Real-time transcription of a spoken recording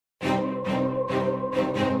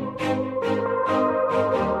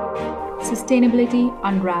Sustainability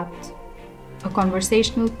Unwrapped, a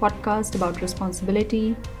conversational podcast about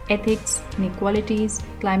responsibility, ethics, inequalities,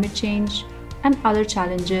 climate change, and other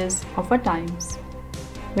challenges of our times,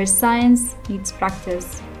 where science meets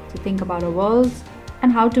practice to think about our world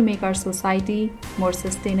and how to make our society more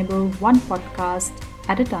sustainable one podcast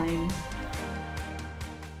at a time.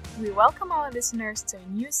 We welcome our listeners to a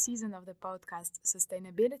new season of the podcast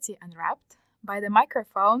Sustainability Unwrapped. By the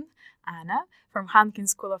microphone, Anna from Hanken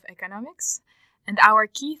School of Economics. And our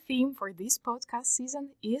key theme for this podcast season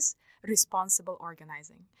is responsible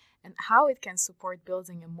organizing and how it can support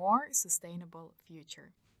building a more sustainable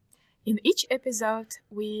future. In each episode,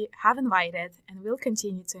 we have invited and will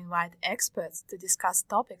continue to invite experts to discuss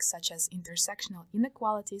topics such as intersectional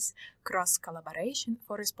inequalities, cross-collaboration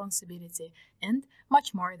for responsibility, and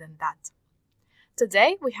much more than that.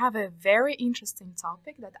 Today, we have a very interesting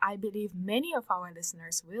topic that I believe many of our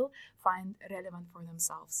listeners will find relevant for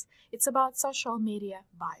themselves. It's about social media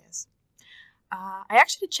bias. I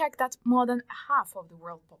actually checked that more than half of the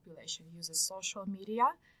world population uses social media,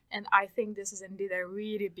 and I think this is indeed a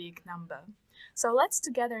really big number. So let's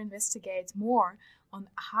together investigate more on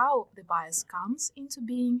how the bias comes into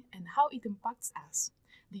being and how it impacts us,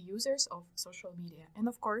 the users of social media, and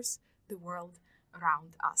of course, the world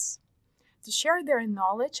around us. To share their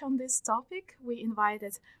knowledge on this topic, we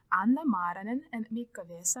invited Anna Maranen and Mikko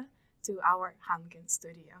Vesa to our Hanken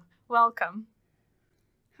studio. Welcome.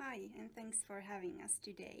 Hi, and thanks for having us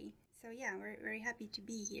today. So we're very happy to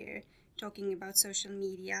be here talking about social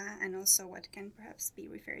media and also what can perhaps be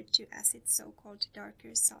referred to as its so-called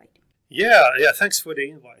darker side. Yeah, thanks for the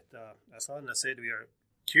invite. As Anna said, we are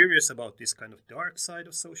curious about this kind of dark side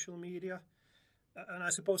of social media. And I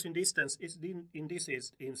suppose in this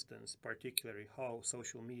instance, particularly how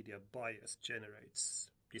social media bias generates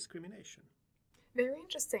discrimination. Very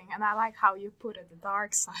interesting, and I like how you put it, the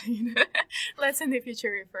dark side. Let's in the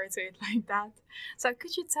future refer to it like that. So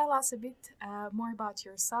could you tell us a bit more about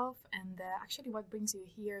yourself and actually what brings you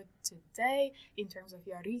here today in terms of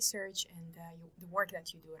your research and the work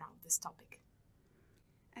that you do around this topic?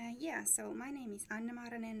 So my name is Anna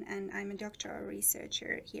Maranen and I'm a doctoral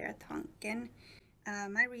researcher here at Hanken.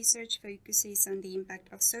 My research focuses on the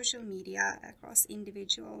impact of social media across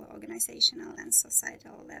individual, organizational and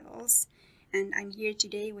societal levels. And I'm here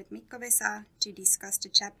today with Mikko Vesa to discuss the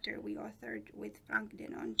chapter we authored with Frank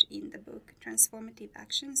Denond in the book Transformative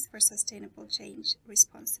Actions for Sustainable Change,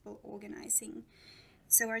 Responsible Organizing.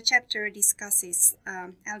 So our chapter discusses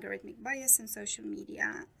algorithmic bias in social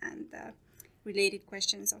media and the related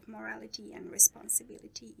questions of morality and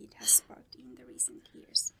responsibility it has sparked in the recent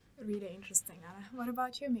years. Really interesting, Anna. What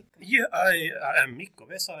about you, Mikko? Yeah, I am Mikko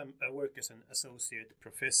Vesa. I work as an associate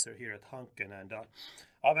professor here at Hanken, and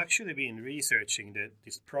I've actually been researching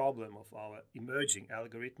this problem of our emerging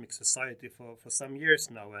algorithmic society for some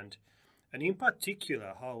years now, and in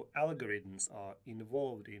particular how algorithms are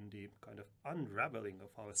involved in the kind of unraveling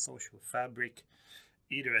of our social fabric,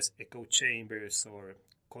 either as echo chambers or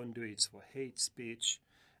conduits for hate speech.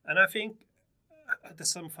 And I think at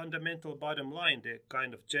some fundamental bottom line, the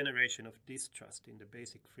kind of generation of distrust in the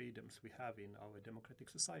basic freedoms we have in our democratic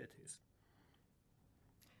societies.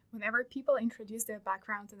 Whenever people introduce their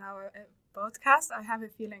background in our podcast, I have a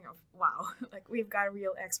feeling of, wow, like we've got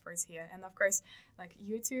real experts here. And of course, like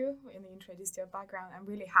you two, when you introduced your background, I'm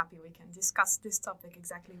really happy we can discuss this topic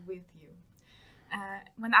exactly with you.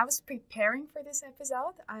 When I was preparing for this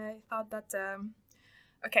episode, I thought that,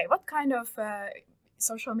 what kind of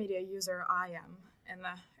social media user I am, and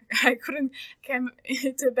I couldn't come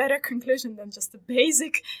to a better conclusion than just a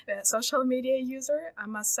basic social media user. I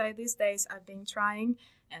must say these days I've been trying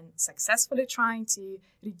and successfully trying to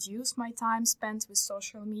reduce my time spent with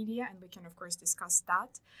social media, and we can of course discuss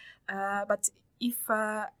that. But if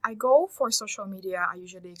I go for social media, I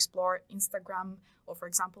usually explore Instagram or, for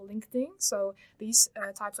example, LinkedIn. So these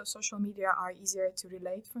types of social media are easier to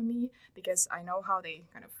relate for me because I know how they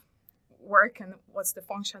kind of work and what's the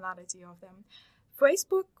functionality of them.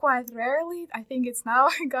 Facebook, quite rarely. I think it's now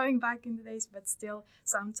going back in the days, but still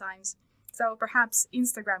sometimes. So perhaps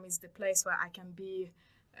Instagram is the place where I can be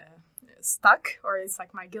stuck, or it's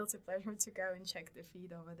like my guilty pleasure to go and check the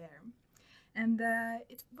feed over there. And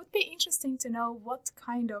it would be interesting to know what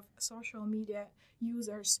kind of social media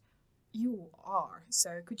users you are.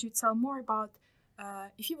 So could you tell more about,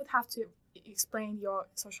 if you would have to explain your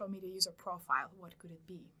social media user profile, what could it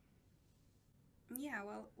be? Yeah,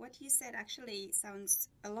 well, what you said actually sounds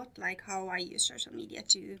a lot like how I use social media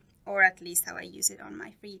too, or at least how I use it on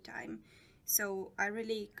my free time. So I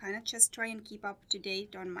really kind of just try and keep up to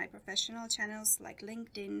date on my professional channels like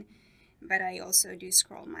LinkedIn but I also do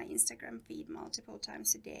scroll my Instagram feed multiple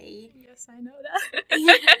times a day. Yes, I know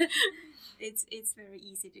that. It's very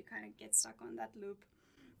easy to kind of get stuck on that loop.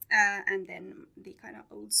 And then the kind of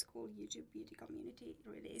old school YouTube beauty community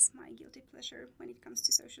really is my guilty pleasure when it comes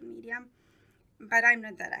to social media. But I'm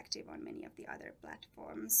not that active on many of the other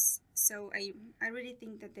platforms. So I really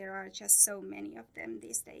think that there are just so many of them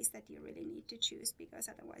these days that you really need to choose, because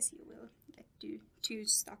otherwise you will get too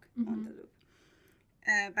stuck on the loop.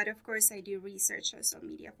 But of course I do research social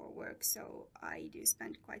media for work, so I do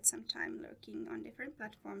spend quite some time lurking on different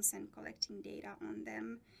platforms and collecting data on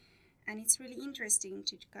them. And it's really interesting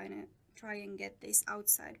to kind of try and get this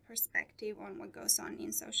outside perspective on what goes on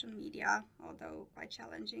in social media, although quite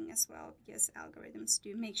challenging as well, because algorithms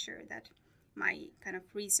do make sure that my kind of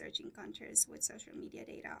research encounters with social media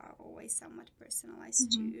data are always somewhat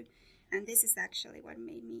personalized too. And this is actually what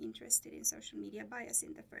made me interested in social media bias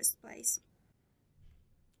in the first place.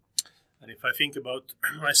 And if I think about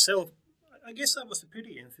myself, I guess I was a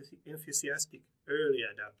pretty enthusiastic early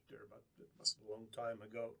adapter, but it was a long time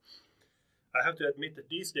ago. I have to admit that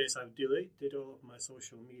these days I've deleted all of my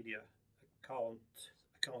social media account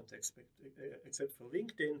except for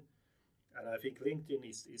LinkedIn, and I think LinkedIn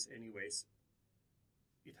is anyways,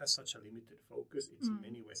 it has such a limited focus. It's in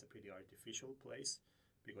many ways a pretty artificial place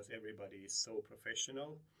because everybody is so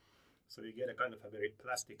professional. So you get a kind of a very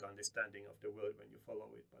plastic understanding of the world when you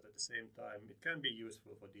follow it, but at the same time it can be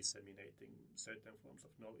useful for disseminating certain forms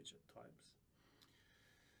of knowledge at times.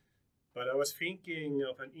 But I was thinking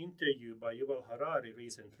of an interview by Yuval Harari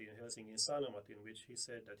recently in Helsingin Sanomat, in which he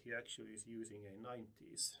said that he actually is using a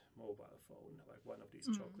 90s mobile phone, like one of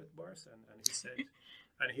these chocolate bars, and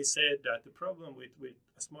he said that the problem with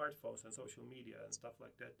smartphones and social media and stuff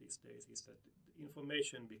like that these days is that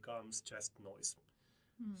information becomes just noise.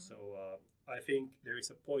 So I think there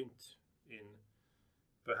is a point in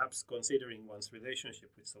perhaps considering one's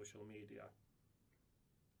relationship with social media,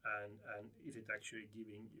 and is it actually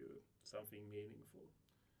giving you something meaningful?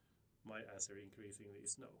 My answer increasingly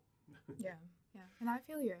is no. Yeah, and I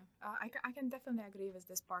feel you. I can definitely agree with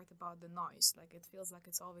this part about the noise. Like, it feels like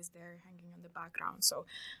it's always there hanging in the background. So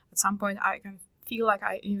at some point I can feel like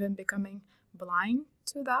I even becoming blind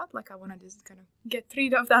to that. Like, I want to just kind of get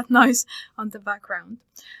rid of that noise on the background.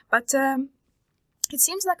 But it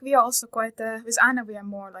seems like we are also quite, with Anna, we are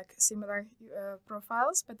more like similar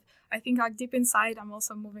profiles. But I think like deep inside, I'm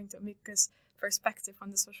also moving to Mikko's perspective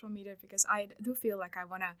on the social media, because I do feel like I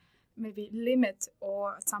want to maybe limit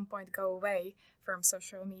or at some point go away from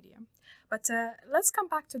social media. But let's come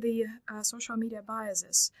back to the social media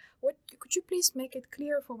biases. Could you please make it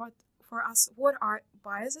clear for us what are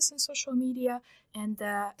biases in social media, and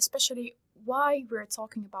especially why we're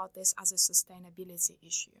talking about this as a sustainability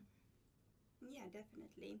issue? Yeah,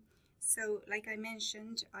 definitely. So, like I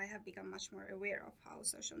mentioned, I have become much more aware of how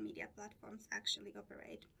social media platforms actually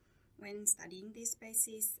operate when studying these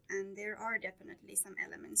spaces, and there are definitely some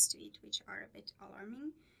elements to it which are a bit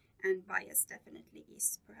alarming, and bias definitely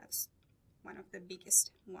is perhaps one of the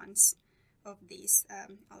biggest ones of these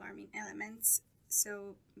alarming elements.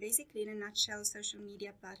 So basically, in a nutshell, social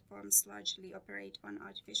media platforms largely operate on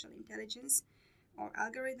artificial intelligence or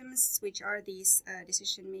algorithms, which are these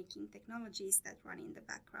decision-making technologies that run in the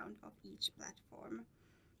background of each platform.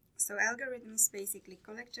 So algorithms basically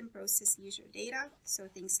collect and process user data, so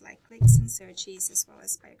things like clicks and searches as well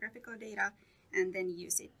as biographical data, and then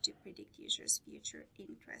use it to predict users' future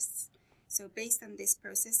interests. So based on this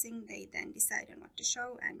processing, they then decide on what to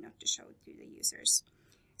show and not to show to the users.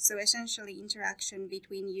 So essentially, interaction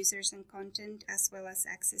between users and content, as well as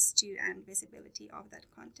access to and visibility of that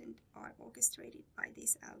content, are orchestrated by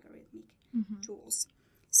these algorithmic tools.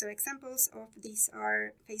 So examples of these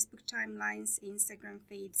are Facebook timelines, Instagram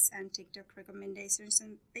feeds, and TikTok recommendations,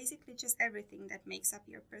 and basically just everything that makes up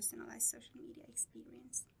your personalized social media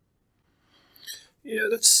experience. Yeah,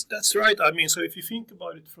 that's right. I mean, so if you think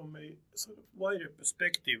about it from a sort of wider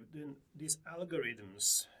perspective, then these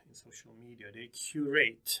algorithms in social media, they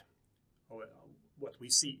curate what we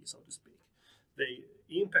see, so to speak. They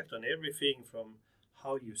impact on everything from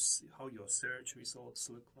how your search results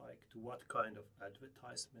look like, to what kind of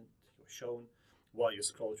advertisement you're shown while you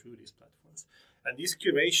scroll through these platforms. And this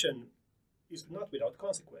curation is not without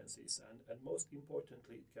consequences, and most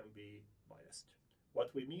importantly, it can be biased.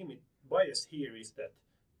 What we mean with bias here is that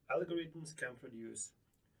algorithms can produce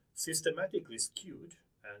systematically skewed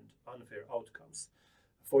and unfair outcomes.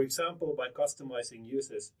 For example, by customizing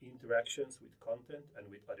users' interactions with content and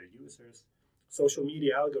with other users, social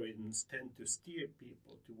media algorithms tend to steer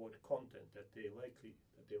people toward content that they likely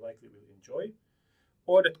will enjoy,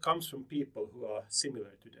 or that comes from people who are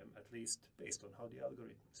similar to them, at least based on how the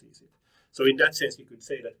algorithm sees it. So in that sense, you could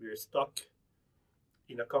say that we are stuck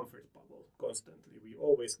in a comfort bubble constantly. We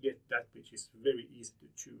always get that which is very easy to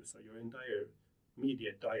choose. So your entire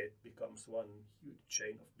media diet becomes one huge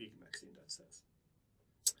chain of Big Macs in that sense.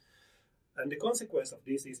 And the consequence of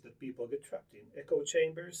this is that people get trapped in echo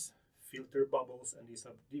chambers, filter bubbles, and these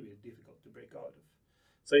are really difficult to break out of.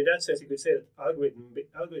 So in that sense, you could say that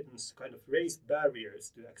algorithms kind of raise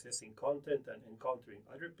barriers to accessing content and encountering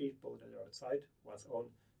other people that are outside one's own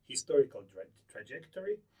historical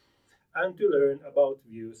trajectory, and to learn about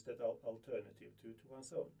views that are alternative to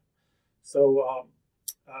one's own. So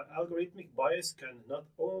algorithmic bias can not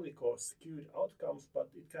only cause skewed outcomes, but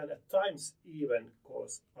it can at times even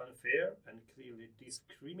cause unfair and clearly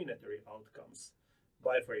discriminatory outcomes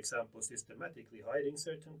by, for example, systematically hiding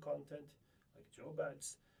certain content, like job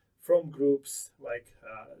ads, from groups like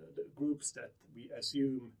the groups that we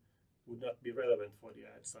assume would not be relevant for the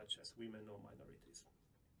ad, such as women or minorities.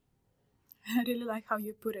 I really like how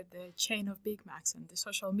you put it, the chain of Big Macs and the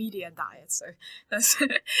social media diet. So that's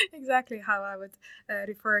exactly how I would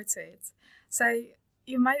refer to it. So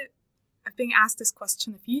you might have been asked this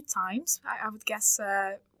question a few times. I would guess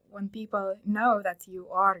when people know that you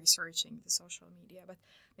are researching the social media, but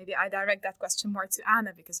maybe I direct that question more to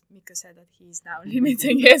Anna, because Mikko said that he's now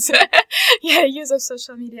limiting his use of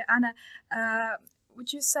social media. Anna,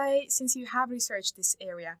 would you say, since you have researched this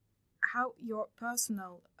area, how your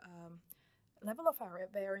personal level of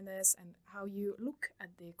awareness and how you look at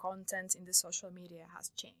the content in the social media has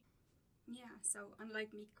changed? Yeah, so unlike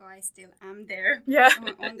Mikko, I still am there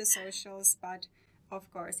on the socials, but of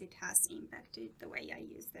course it has impacted the way I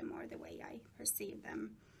use them or the way I perceive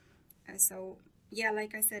them. So yeah,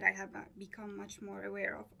 like I said, I have become much more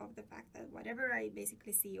aware of the fact that whatever I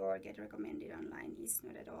basically see or get recommended online is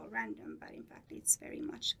not at all random, but in fact it's very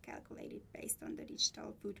much calculated based on the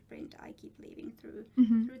digital footprint I keep leaving through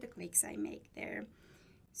the clicks I make there.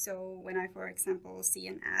 So when I, for example, see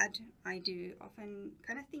an ad, I do often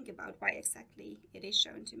kind of think about why exactly it is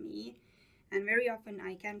shown to me. And very often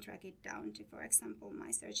I can track it down to, for example,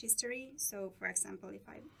 my search history. So for example, if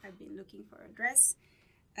I've been looking for a dress,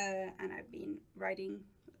 and I've been writing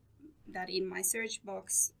that in my search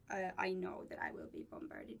box, I know that I will be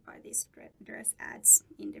bombarded by these dress ads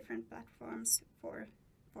in different platforms for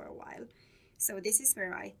a while. So this is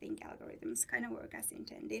where I think algorithms kind of work as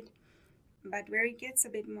intended. But where it gets a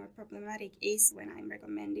bit more problematic is when I'm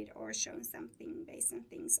recommended or shown something based on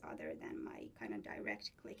things other than my kind of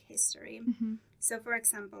direct click history. So for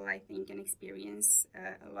example, I think an experience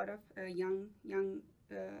a lot of young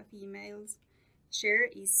females share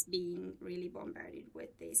is being really bombarded with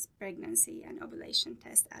these pregnancy and ovulation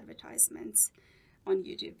test advertisements on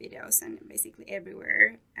YouTube videos and basically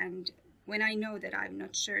everywhere. And when I know that I've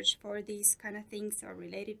not searched for these kind of things or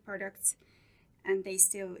related products, and they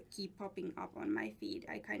still keep popping up on my feed,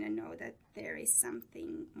 I kind of know that there is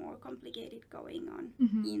something more complicated going on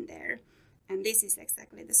in there. And this is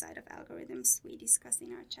exactly the side of algorithms we discuss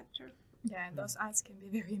in our chapter. Yeah, and those ads can be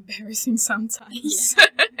very embarrassing sometimes.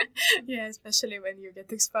 Yeah, especially when you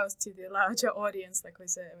get exposed to the larger audience, like when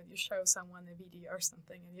you show someone a video or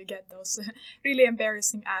something and you get those really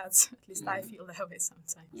embarrassing ads. At least I feel that way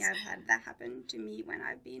sometimes. Yeah, I've had that happen to me when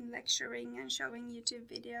I've been lecturing and showing YouTube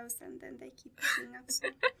videos, and then they keep popping up. So.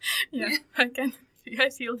 I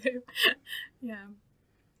feel too. Yeah.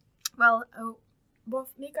 Well,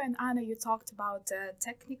 both Mika and Anna, you talked about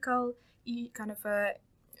technical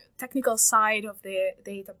side of the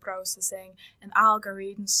data processing and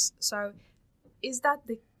algorithms. So is that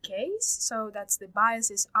the case? So that's the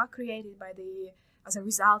biases are created as a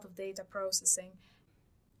result of data processing?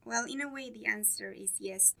 Well, in a way, the answer is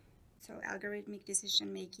yes. So algorithmic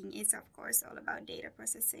decision making is, of course, all about data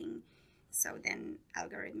processing. So then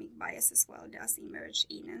algorithmic bias as well does emerge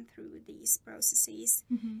in and through these processes.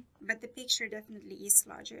 But the picture definitely is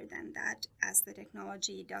larger than that, as the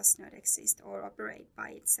technology does not exist or operate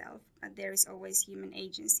by itself, but there is always human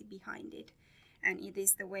agency behind it. And it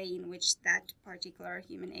is the way in which that particular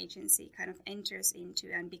human agency kind of enters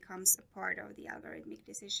into and becomes a part of the algorithmic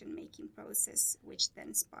decision-making process, which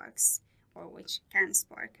then sparks, or which can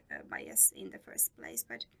spark bias in the first place.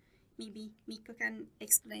 But maybe Mikko can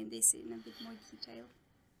explain this in a bit more detail.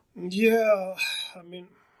 Yeah, I mean,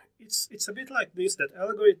 it's a bit like this, that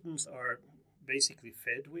algorithms are basically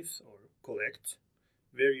fed with or collect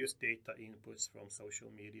various data inputs from social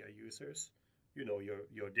media users. You know,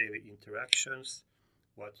 your daily interactions,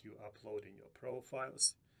 what you upload in your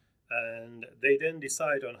profiles, and they then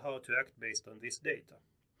decide on how to act based on this data.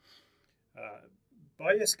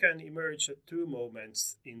 Bias can emerge at two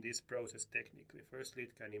moments in this process technically. Firstly,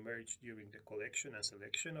 it can emerge during the collection and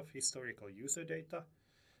selection of historical user data.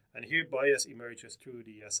 And here bias emerges through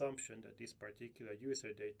the assumption that this particular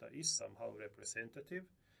user data is somehow representative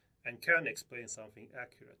and can explain something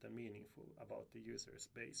accurate and meaningful about the users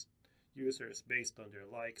based on their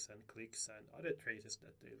likes and clicks and other traces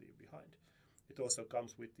that they leave behind. It also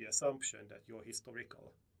comes with the assumption that your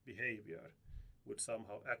historical behavior would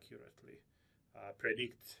somehow accurately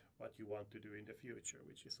predict what you want to do in the future,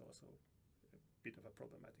 which is also a bit of a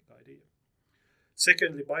problematic idea.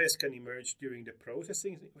 Secondly, bias can emerge during the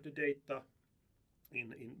processing of the data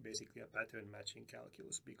in basically a pattern matching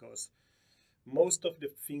calculus, because most of the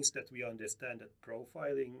things that we understand at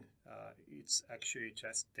profiling, it's actually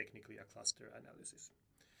just technically a cluster analysis.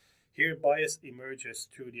 Here, bias emerges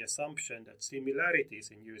through the assumption that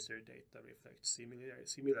similarities in user data reflect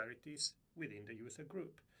similarities within the user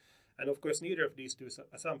group. And of course, neither of these two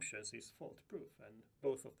assumptions is fault-proof, and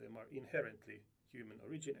both of them are inherently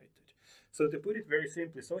human-originated. So to put it very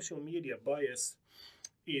simply, social media bias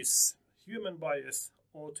is human bias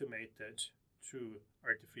automated through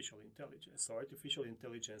artificial intelligence. So artificial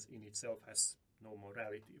intelligence in itself has no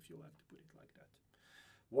morality, if you like to put it like that.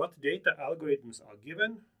 What data algorithms are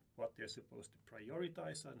given, what they're supposed to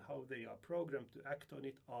prioritize, and how they are programmed to act on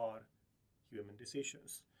it are human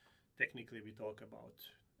decisions. Technically, we talk about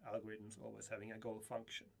algorithms always having a goal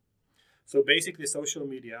function. So basically, social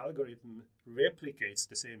media algorithm replicates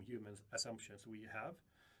the same human assumptions we have,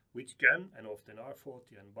 which can and often are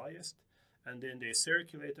faulty and biased, and then they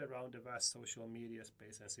circulate around the vast social media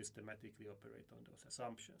space and systematically operate on those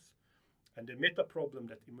assumptions. And the meta problem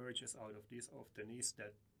that emerges out of this often is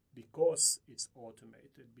that because it's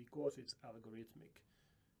automated, because it's algorithmic,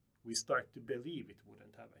 we start to believe it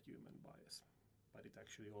wouldn't have a human bias, but it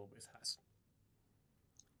actually always has.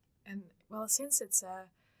 And well, since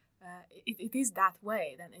it is that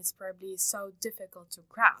way, then it's probably so difficult to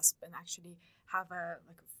grasp and actually have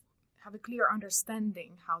a clear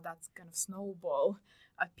understanding how that kind of snowball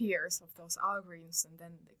appears of those algorithms, and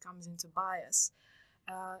then it comes into bias.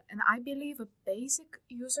 And I believe a basic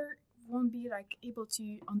user won't be able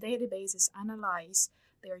to on daily basis analyze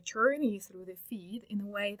their journey through the feed in a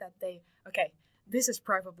way that this is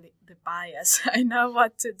probably the bias. I know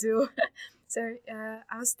what to do. So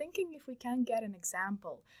I was thinking if we can get an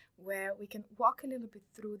example where we can walk a little bit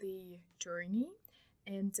through the journey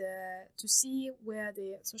and to see where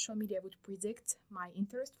the social media would predict my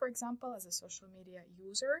interest, for example, as a social media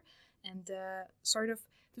user, and sort of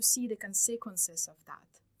to see the consequences of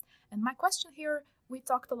that. And my question here, we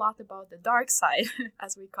talked a lot about the dark side,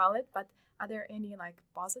 as we call it, but are there any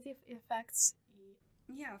positive effects?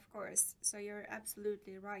 Yeah, of course. So you're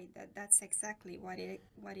absolutely right that's exactly what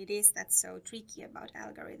it is that's so tricky about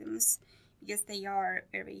algorithms, because they are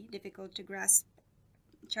very difficult to grasp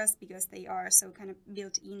just because they are so kind of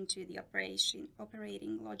built into the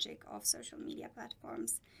operating logic of social media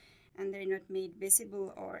platforms, and they're not made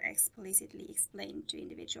visible or explicitly explained to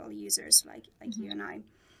individual users like you and I.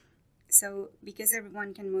 So because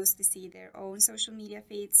everyone can mostly see their own social media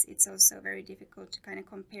feeds, it's also very difficult to kind of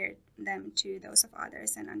compare them to those of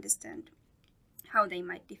others and understand how they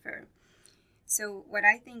might differ. So what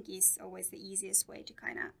I think is always the easiest way to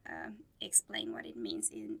kind of explain what it means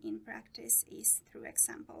in practice is through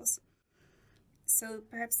examples. So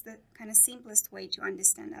perhaps the kind of simplest way to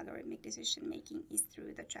understand algorithmic decision making is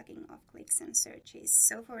through the tracking of clicks and searches.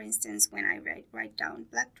 So for instance, when I write down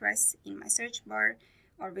black dress in my search bar,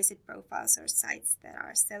 or visit profiles or sites that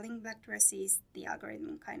are selling black dresses, the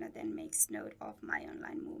algorithm kind of then makes note of my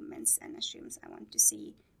online movements and assumes I want to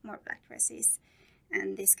see more black dresses.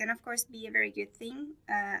 And this can of course be a very good thing,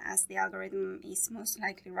 as the algorithm is most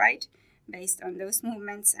likely right based on those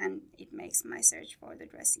movements, and it makes my search for the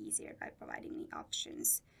dress easier by providing me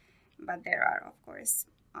options. But there are of course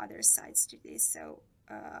other sides to this. So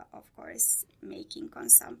of course making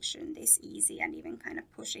consumption this easy and even kind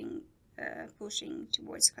of pushing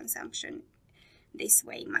towards consumption this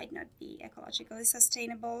way might not be ecologically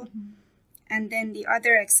sustainable. And then the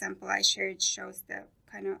other example I shared shows the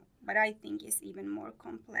kind of what I think is even more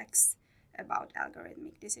complex about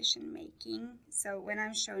algorithmic decision making. So when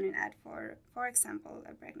I'm shown an ad for example,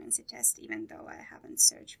 a pregnancy test, even though I haven't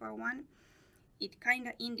searched for one, it kind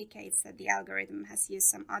of indicates that the algorithm has used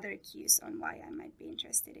some other cues on why I might be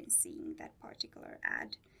interested in seeing that particular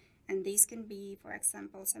ad. And these can be, for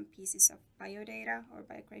example, some pieces of biodata or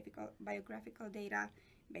biographical data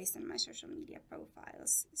based on my social media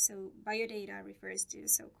profiles. So biodata refers to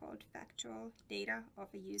so-called factual data of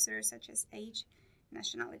a user, such as age,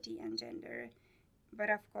 nationality, and gender. But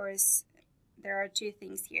of course, there are two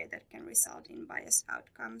things here that can result in biased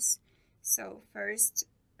outcomes. So first,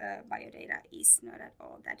 biodata is not at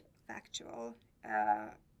all that factual,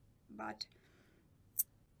 but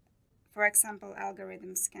for example,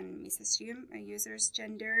 algorithms can misassume a user's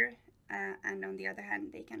gender, and on the other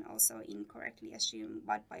hand, they can also incorrectly assume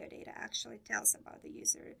what biodata actually tells about the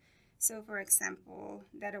user. So, for example,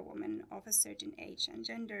 that a woman of a certain age and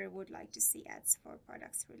gender would like to see ads for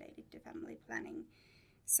products related to family planning.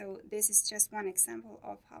 So, this is just one example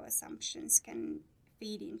of how assumptions can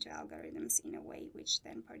feed into algorithms in a way which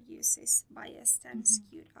then produces biased and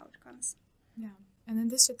skewed outcomes. Yeah, and in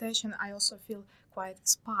this situation, I also feel quite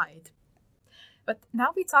spied. But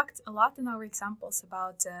now we talked a lot in our examples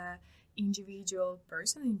about individual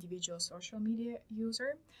person, individual social media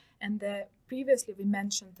user, and previously we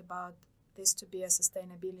mentioned about this to be a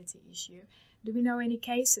sustainability issue. Do we know any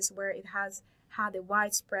cases where it has had a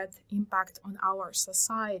widespread impact on our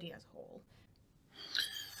society as a whole?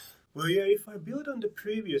 Well, yeah, if I build on the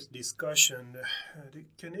previous discussion, the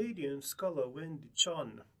Canadian scholar Wendy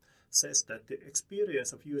Chun says that the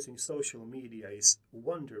experience of using social media is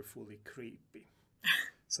wonderfully creepy.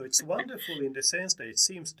 So it's wonderful in the sense that it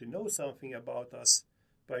seems to know something about us,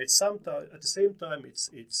 but it's at the same time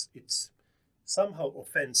it's somehow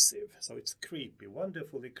offensive. So it's creepy,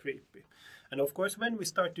 wonderfully creepy. And of course, when we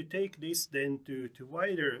start to take this then to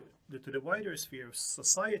the wider sphere of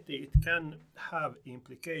society, it can have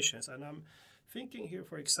implications. And I'm thinking here,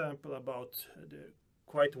 for example, about the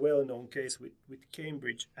quite well-known case with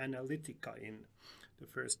Cambridge Analytica in the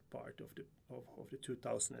first part of the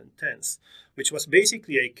 2010s, which was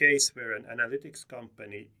basically a case where an analytics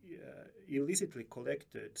company illicitly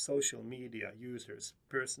collected social media users'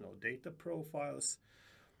 personal data profiles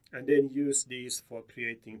and then used these for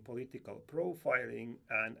creating political profiling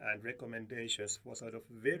and recommendations for sort of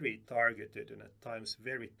very targeted and at times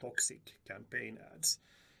very toxic campaign ads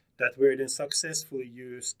that were then successfully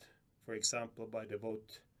used, for example, by the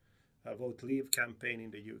Vote Leave campaign in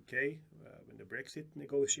the UK when the Brexit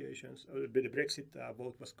negotiations, or the Brexit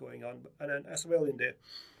vote was going on, and as well in the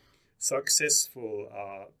successful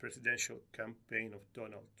presidential campaign of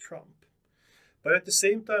Donald Trump. But at the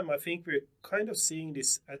same time, I think we're kind of seeing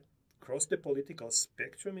this across the political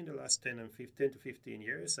spectrum in the last 10 to 15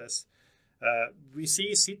 years as we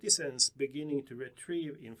see citizens beginning to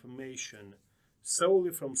retrieve information solely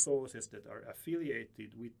from sources that are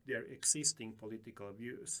affiliated with their existing political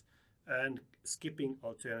views and skipping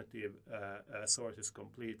alternative sources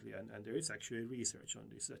completely. And there is actually research on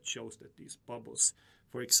this that shows that these bubbles,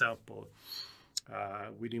 for example,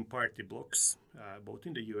 within party blocks, both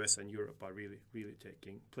in the US and Europe, are really, really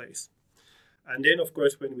taking place. And then, of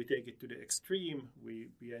course, when we take it to the extreme, we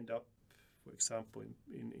end up, for example,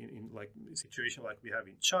 in like a situation like we have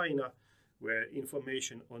in China, where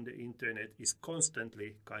information on the internet is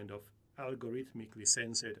constantly kind of algorithmically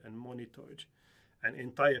censored and monitored. And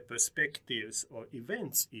entire perspectives or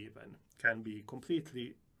events even can be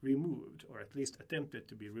completely removed, or at least attempted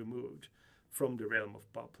to be removed from the realm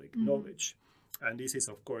of public knowledge. And this is,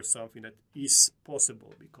 of course, something that is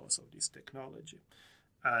possible because of this technology.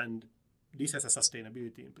 And this has a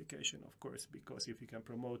sustainability implication, of course, because if you can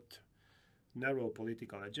promote narrow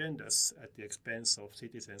political agendas at the expense of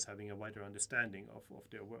citizens having a wider understanding of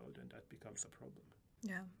their world, and that becomes a problem.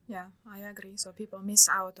 Yeah, I agree. So people miss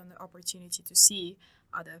out on the opportunity to see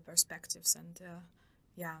other perspectives, and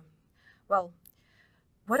well,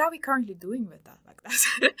 what are we currently doing with that? Like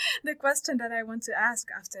that's the question that I want to ask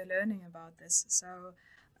after learning about this. So,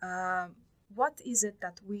 what is it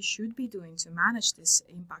that we should be doing to manage this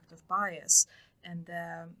impact of bias? And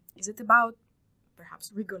is it about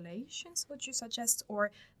perhaps regulations, would you suggest,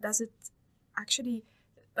 or does it actually,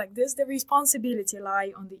 like, does the responsibility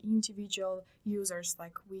lie on the individual users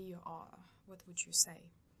like we are? What would you say?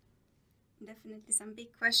 Definitely some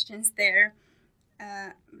big questions there.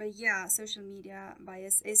 But yeah, social media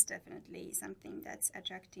bias is definitely something that's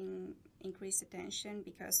attracting increased attention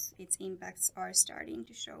because its impacts are starting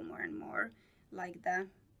to show more and more, like the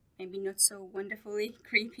maybe not so wonderfully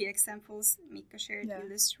creepy examples Mikko shared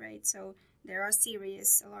illustrate. So there are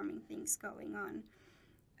serious, alarming things going on.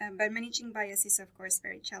 But managing bias is, of course,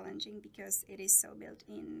 very challenging because it is so built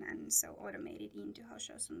in and so automated into how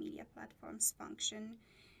social media platforms function.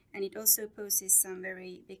 And it also poses some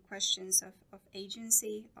very big questions of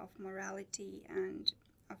agency, of morality, and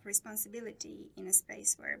of responsibility in a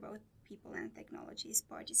space where both people and technologies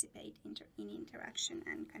participate in interaction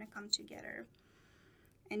and kind of come together.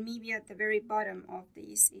 And maybe at the very bottom of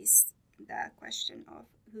this is the question of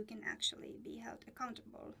who can actually be held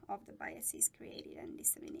accountable of the biases created and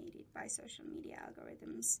disseminated by social media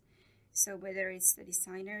algorithms. So whether it's the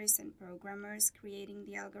designers and programmers creating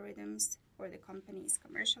the algorithms, or the companies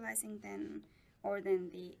commercializing them, or then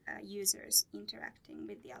the users interacting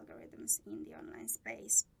with the algorithms in the online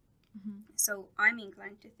space. Mm-hmm. So I'm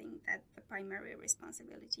inclined to think that the primary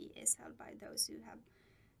responsibility is held by those who have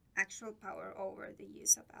actual power over the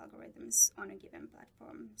use of algorithms on a given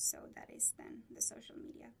platform. So that is then the social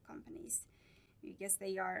media companies, because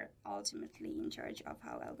they are ultimately in charge of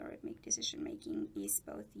how algorithmic decision making is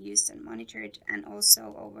both used and monitored, and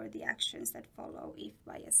also over the actions that follow if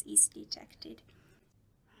bias is detected.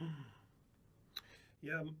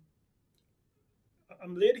 Yeah,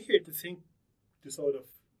 I'm led here to think the sort of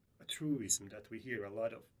a truism that we hear a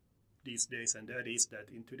lot of these days, and that is that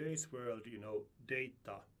in today's world,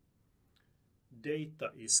 data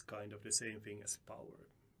is kind of the same thing as power.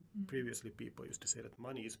 Previously, people used to say that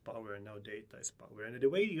money is power, and now data is power. And the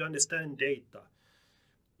way you understand data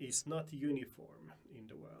is not uniform in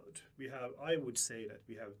the world. I would say that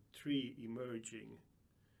we have three emerging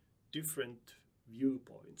different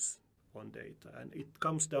viewpoints on data, and it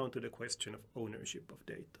comes down to the question of ownership of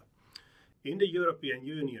data. In the European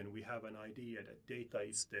Union, we have an idea that data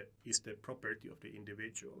is the property of the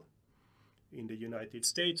individual. In the United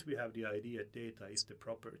States, we have the idea that data is the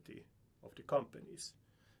property of the companies.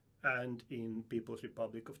 And in People's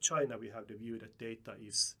Republic of China, we have the view that data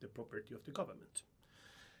is the property of the government.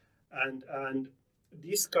 And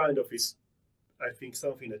this kind of is, I think,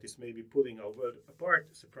 something that is maybe pulling our world apart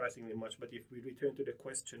surprisingly much. But if we return to the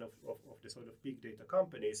question of the sort of big data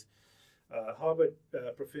companies, Harvard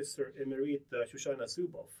Professor Emerita Shoshana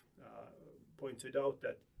Zuboff pointed out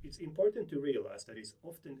that it's important to realize that it's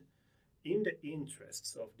often in the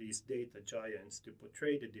interests of these data giants to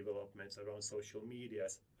portray the developments around social media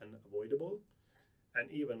as unavoidable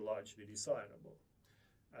and even largely desirable.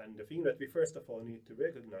 And the thing that we first of all need to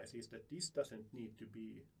recognize is that this doesn't need to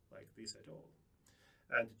be like this at all.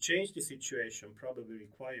 And to change the situation probably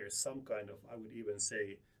requires some kind of, I would even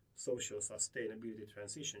say, social sustainability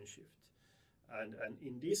transition shift. And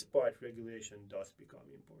in this part, regulation does become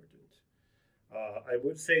important. I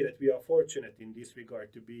would say that we are fortunate in this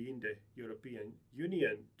regard to be in the European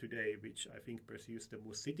Union today, which I think pursues the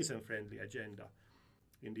most citizen-friendly agenda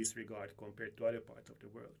in this regard compared to other parts of the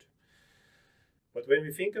world. But when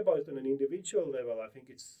we think about it on an individual level, I think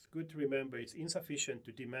it's good to remember it's insufficient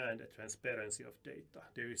to demand a transparency of data.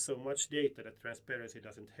 There is so much data that transparency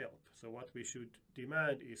doesn't help. So what we should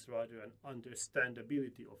demand is rather an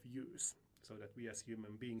understandability of use, so that we as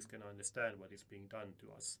human beings can understand what is being done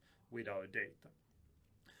to us with our data.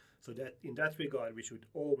 So that in that regard, we should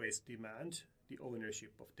always demand the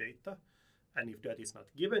ownership of data. And if that is not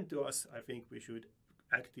given to us, I think we should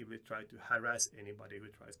actively try to harass anybody who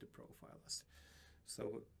tries to profile us.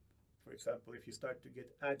 So, for example, if you start to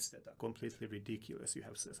get ads that are completely ridiculous, you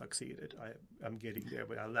have succeeded. I'm getting there,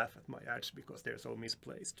 but I laugh at my ads because they're so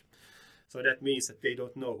misplaced. So that means that they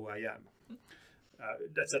don't know who I am.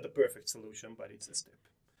 That's not a perfect solution, but it's a step.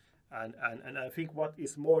 And I think what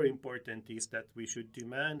is more important is that we should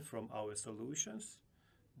demand from our solutions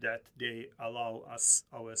that they allow us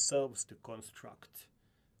ourselves to construct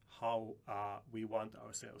how we want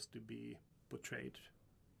ourselves to be portrayed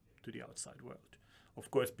to the outside world. Of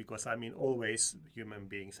course, because always human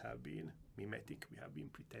beings have been mimetic. We have been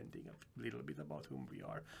pretending a little bit about whom we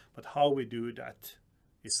are. But how we do that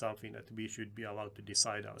is something that we should be allowed to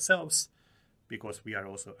decide ourselves, because we are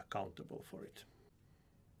also accountable for it.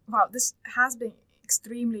 Wow, this has been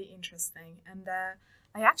extremely interesting. And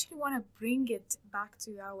I actually want to bring it back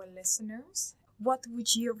to our listeners. What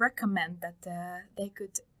would you recommend that they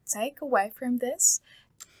could take away from this?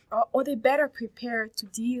 Or they better prepare to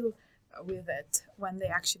deal with it when they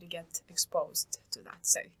actually get exposed to that?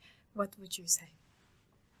 So what would you say?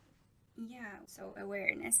 Yeah, so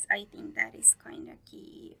awareness, I think that is kind of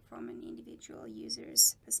key from an individual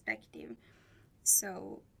user's perspective.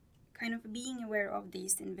 So kind of being aware of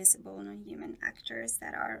these invisible non-human actors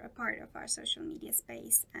that are a part of our social media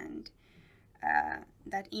space and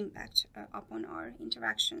that impact upon our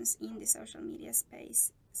interactions in the social media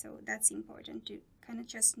space. So that's important to kind of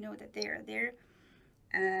just know that they are there.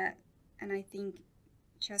 And I think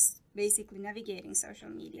just basically navigating social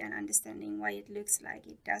media and understanding why it looks like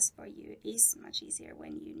it does for you is much easier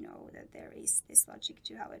when you know that there is this logic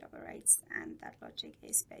to how it operates, and that logic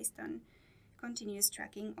is based on continuous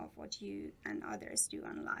tracking of what you and others do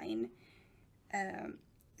online.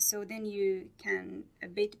 So then you can a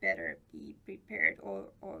bit better be prepared,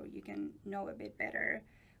 or you can know a bit better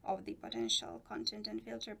of the potential content and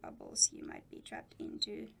filter bubbles you might be trapped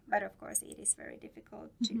into. But of course, it is very difficult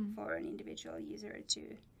for an individual user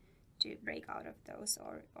to break out of those,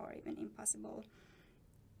 or even impossible.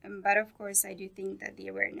 But of course, I do think that the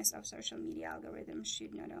awareness of social media algorithms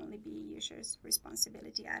should not only be users'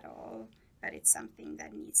 responsibility at all, but it's something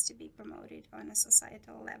that needs to be promoted on a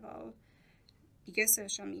societal level, because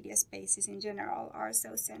social media spaces in general are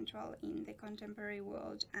so central in the contemporary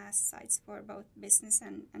world as sites for both business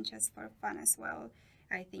and just for fun as well.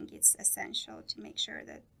 I think it's essential to make sure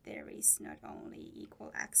that there is not only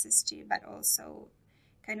equal access to, but also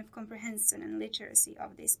kind of comprehension and literacy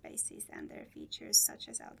of these spaces and their features such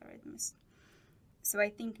as algorithms. So I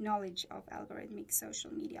think knowledge of algorithmic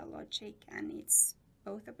social media logic and its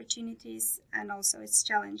both opportunities and also its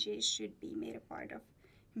challenges should be made a part of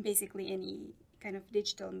basically any kind of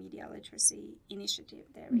digital media literacy initiative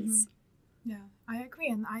there is. Yeah, I agree.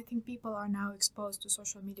 And I think people are now exposed to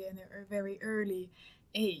social media in a very early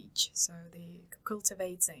age. So the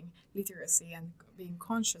cultivating literacy and being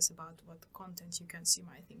conscious about what content you consume,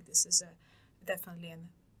 I think this is definitely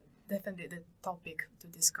the topic to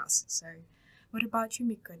discuss. So what about you,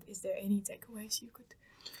 Mikko? Is there any takeaways you could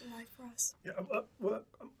provide for us? Yeah,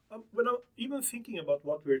 when I'm even thinking about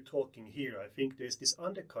what we're talking here, I think there's this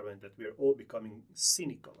undercurrent that we're all becoming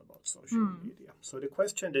cynical about social media. So the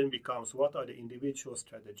question then becomes, what are the individual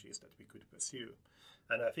strategies that we could pursue?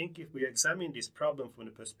 And I think if we examine this problem from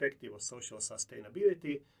the perspective of social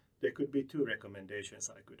sustainability, there could be two recommendations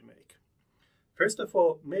I could make. First of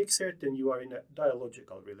all, make certain you are in a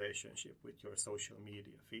dialogical relationship with your social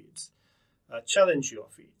media feeds. Challenge your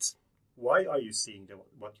feeds. Why are you seeing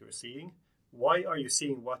what you're seeing? Why are you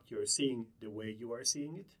seeing what you're seeing the way you are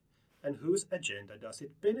seeing it? And whose agenda does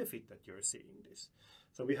it benefit that you're seeing this?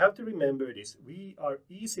 So we have to remember this. We are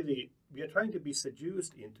trying to be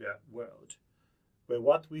seduced into a world where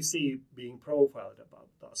what we see being profiled about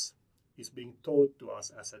us is being told to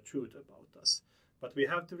us as a truth about us. But we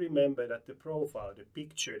have to remember that the profile, the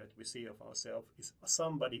picture that we see of ourselves is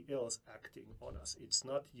somebody else acting on us. It's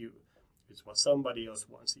not you. It's what somebody else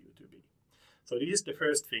wants you to be. So this is the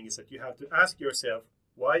first thing, is that you have to ask yourself,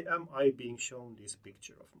 why am I being shown this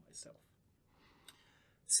picture of myself?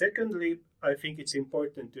 Secondly, I think it's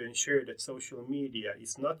important to ensure that social media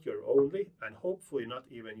is not your only and hopefully not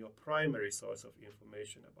even your primary source of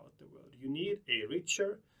information about the world. You need a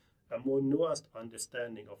richer and more nuanced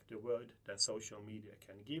understanding of the world than social media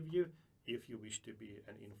can give you if you wish to be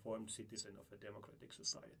an informed citizen of a democratic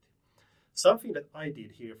society. Something that I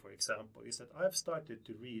did here, for example, is that I've started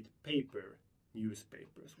to read paper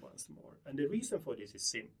newspapers once more. And the reason for this is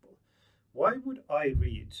simple. Why would I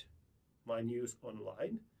read my news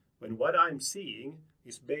online when what I'm seeing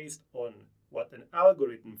is based on what an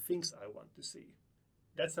algorithm thinks I want to see?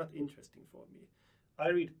 That's not interesting for me. I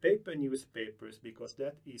read paper newspapers because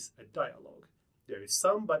that is a dialogue. There is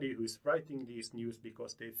somebody who is writing these news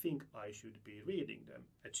because they think I should be reading them,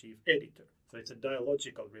 a chief editor. So it's a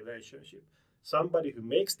dialogical relationship. Somebody who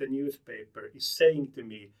makes the newspaper is saying to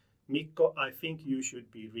me, Mikko, I think you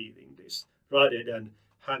should be reading this, rather than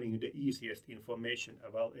having the easiest information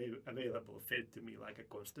available fed to me like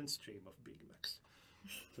a constant stream of Big Macs.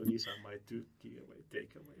 So these are my two key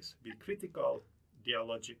takeaways. Be critical,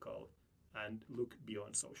 dialogical, and look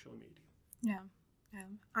beyond social media. Yeah.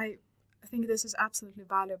 I think this is absolutely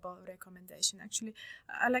valuable recommendation. Actually,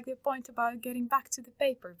 I like the point about getting back to the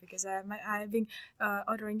paper, because I've been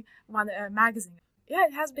ordering one magazine. Yeah,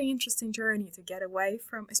 it has been an interesting journey to get away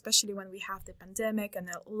from, especially when we have the pandemic and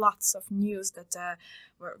lots of news that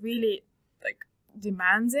were really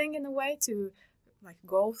demanding in a way to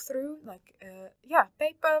go through.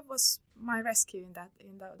 Paper was my rescue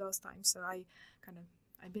in those times. So I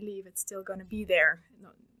believe it's still going to be there,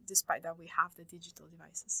 despite that we have the digital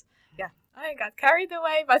devices. Yeah, I got carried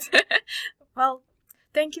away, but well,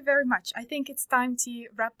 thank you very much. I think it's time to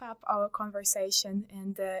wrap up our conversation,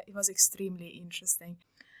 and it was extremely interesting.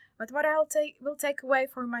 But what will take away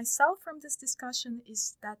for myself from this discussion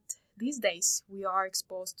is that these days we are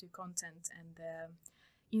exposed to content and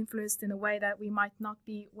influenced in a way that we might not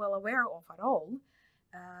be well aware of at all.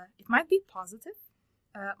 It might be positive.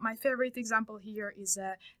 My favorite example here is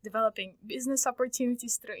developing business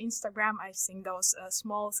opportunities through Instagram. I've seen those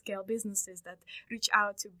small-scale businesses that reach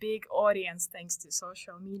out to big audience thanks to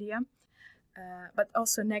social media. But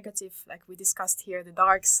also negative, like we discussed here, the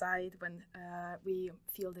dark side when we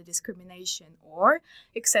feel the discrimination or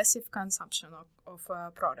excessive consumption of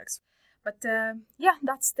products. But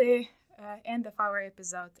that's the end of our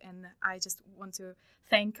episode, and I just want to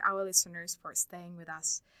thank our listeners for staying with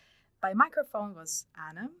us. By microphone was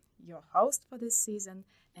Anna, your host for this season,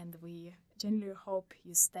 and we genuinely hope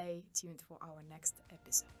you stay tuned for our next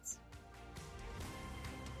episodes.